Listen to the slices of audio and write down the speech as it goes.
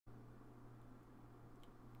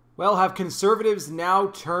Well, have conservatives now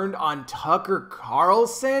turned on Tucker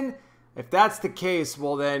Carlson? If that's the case,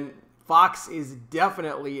 well then Fox is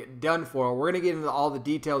definitely done for. We're going to get into all the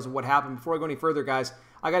details of what happened. Before I go any further, guys,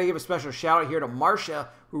 I got to give a special shout out here to Marsha,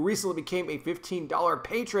 who recently became a $15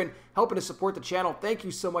 patron, helping to support the channel. Thank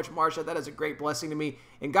you so much, Marsha. That is a great blessing to me.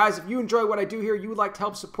 And guys, if you enjoy what I do here, you would like to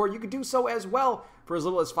help support, you can do so as well for as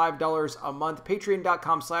little as $5 a month.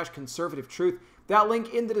 Patreon.com/conservativetruth. That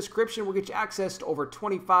link in the description will get you access to over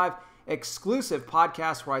 25 exclusive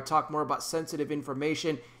podcasts where I talk more about sensitive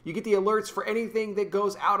information. You get the alerts for anything that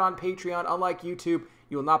goes out on Patreon. Unlike YouTube,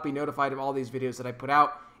 you will not be notified of all these videos that I put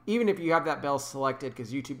out, even if you have that bell selected,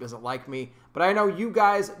 because YouTube doesn't like me. But I know you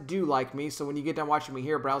guys do like me, so when you get done watching me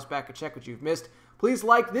here, browse back and check what you've missed. Please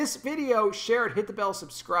like this video, share it, hit the bell,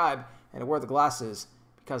 subscribe, and I wear the glasses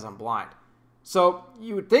because I'm blind. So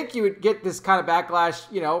you would think you would get this kind of backlash,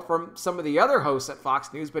 from some of the other hosts at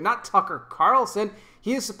Fox News, but not Tucker Carlson.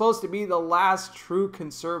 He is supposed to be the last true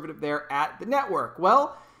conservative there at the network.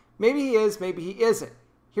 Well, maybe he is, maybe he isn't.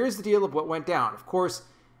 Here's the deal of what went down. Of course,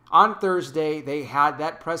 on Thursday, they had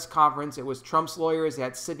that press conference. It was Trump's lawyers. They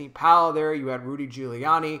had Sidney Powell there. You had Rudy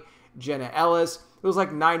Giuliani, Jenna Ellis. It was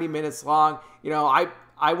like 90 minutes long.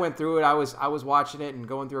 I went through it. I was watching it and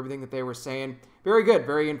going through everything that they were saying. Very good,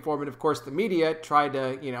 very informative. Of course, the media tried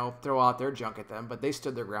to, throw out their junk at them, but they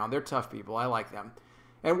stood their ground. They're tough people. I like them.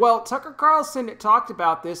 And, well, Tucker Carlson talked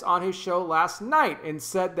about this on his show last night and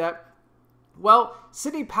said that, well,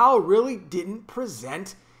 Sidney Powell really didn't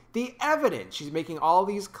present the evidence. She's making all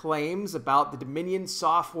these claims about the Dominion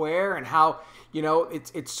software and how,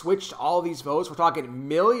 it switched all these votes. We're talking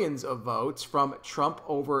millions of votes from Trump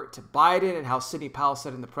over to Biden, and how Sidney Powell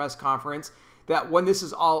said in the press conference that when this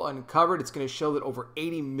is all uncovered, it's going to show that over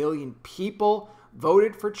 80 million people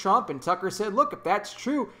voted for Trump. And Tucker said, look, if that's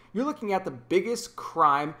true, you're looking at the biggest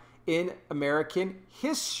crime in American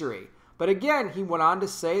history. But again, he went on to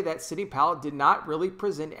say that Sidney Powell did not really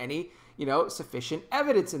present any sufficient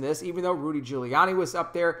evidence in this, even though Rudy Giuliani was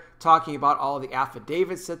up there talking about all the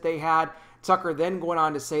affidavits that they had. Tucker then going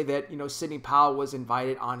on to say that, Sidney Powell was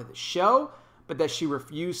invited onto the show, but that she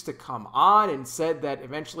refused to come on, and said that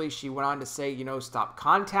eventually she went on to say, stop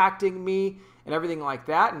contacting me and everything like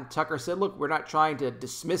that. And Tucker said, look, we're not trying to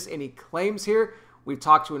dismiss any claims here. We've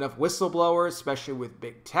talked to enough whistleblowers, especially with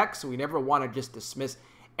big tech, so we never want to just dismiss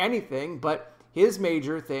anything. But his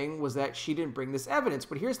major thing was that she didn't bring this evidence.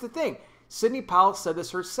 But here's the thing. Sidney Powell said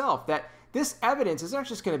this herself, that this evidence is not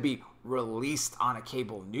just going to be released on a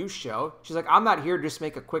cable news show. She's like, I'm not here to just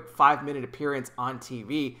make a quick 5-minute appearance on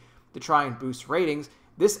TV to try and boost ratings.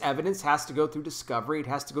 This evidence has to go through discovery. It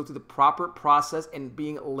has to go through the proper process and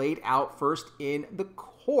being laid out first in the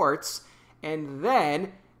courts, and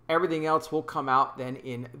then everything else will come out then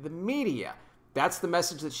in the media. That's the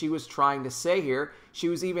message that she was trying to say here. She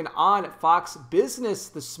was even on Fox Business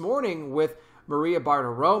this morning with Maria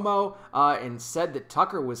Bartiromo and said that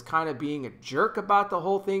Tucker was kind of being a jerk about the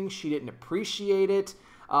whole thing. She didn't appreciate it.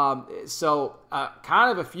 So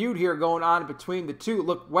kind of a feud here going on between the two.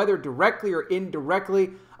 Look, whether directly or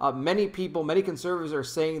indirectly, many conservatives are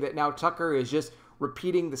saying that now Tucker is just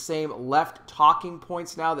repeating the same left talking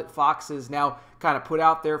points now that Fox has now kind of put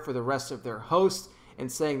out there for the rest of their hosts,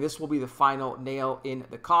 and saying this will be the final nail in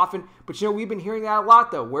the coffin. But, we've been hearing that a lot,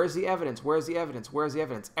 though. Where's the evidence? Where's the evidence? Where's the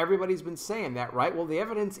evidence? Everybody's been saying that, right? Well, the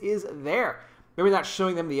evidence is there. Maybe not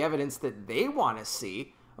showing them the evidence that they want to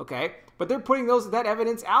see, okay? But they're putting that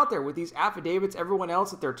evidence out there with these affidavits, everyone else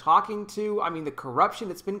that they're talking to. I mean, the corruption,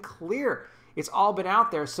 it's been clear. It's all been out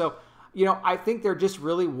there. So, I think they're just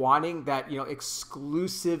really wanting that,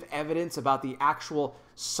 exclusive evidence about the actual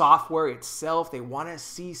software itself. They want to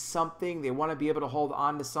see something. They want to be able to hold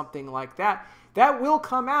on to something like that. That will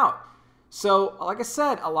come out. So, like I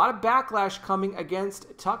said, a lot of backlash coming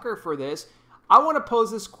against Tucker for this. I want to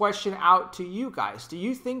pose this question out to you guys. Do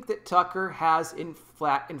you think that Tucker has, in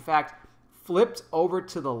fact, flipped over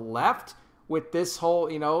to the left with this whole,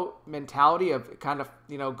 mentality of kind of,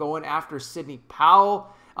 going after Sidney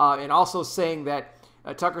Powell? And also saying that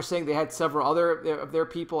Tucker saying they had several other of their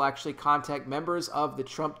people actually contact members of the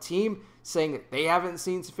Trump team saying that they haven't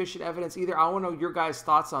seen sufficient evidence either. I want to know your guys'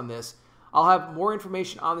 thoughts on this. I'll have more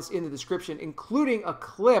information on this in the description, including a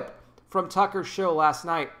clip from Tucker's show last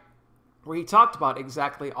night where he talked about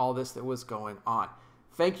exactly all this that was going on.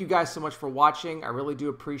 Thank you guys so much for watching. I really do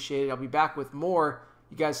appreciate it. I'll be back with more.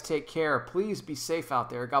 You guys take care. Please be safe out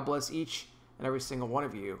there. God bless each and every single one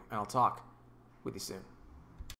of you, and I'll talk with you soon.